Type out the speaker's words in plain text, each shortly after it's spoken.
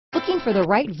Looking for the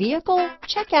right vehicle?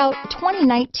 Check out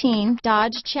 2019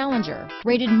 Dodge Challenger.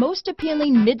 Rated most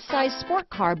appealing midsize sport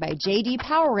car by J.D.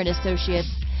 Power and Associates,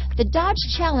 the Dodge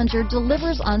Challenger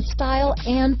delivers on style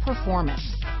and performance.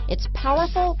 It's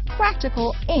powerful,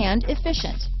 practical, and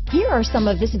efficient. Here are some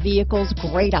of this vehicle's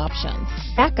great options: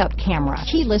 backup camera,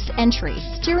 keyless entry,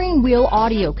 steering wheel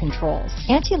audio controls,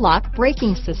 anti-lock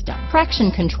braking system,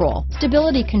 traction control,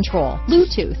 stability control,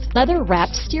 Bluetooth,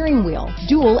 leather-wrapped steering wheel,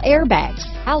 dual airbags,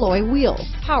 alloy wheels,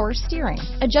 power steering,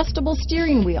 adjustable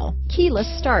steering wheel,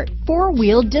 keyless start,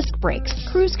 four-wheel disc brakes,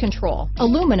 cruise control,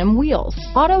 aluminum wheels,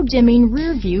 auto-dimming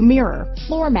rear-view mirror,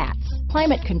 floor mats,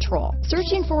 climate control.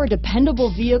 Searching for a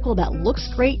dependable vehicle that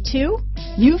looks great too?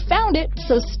 You found it,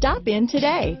 so stop in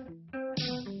today.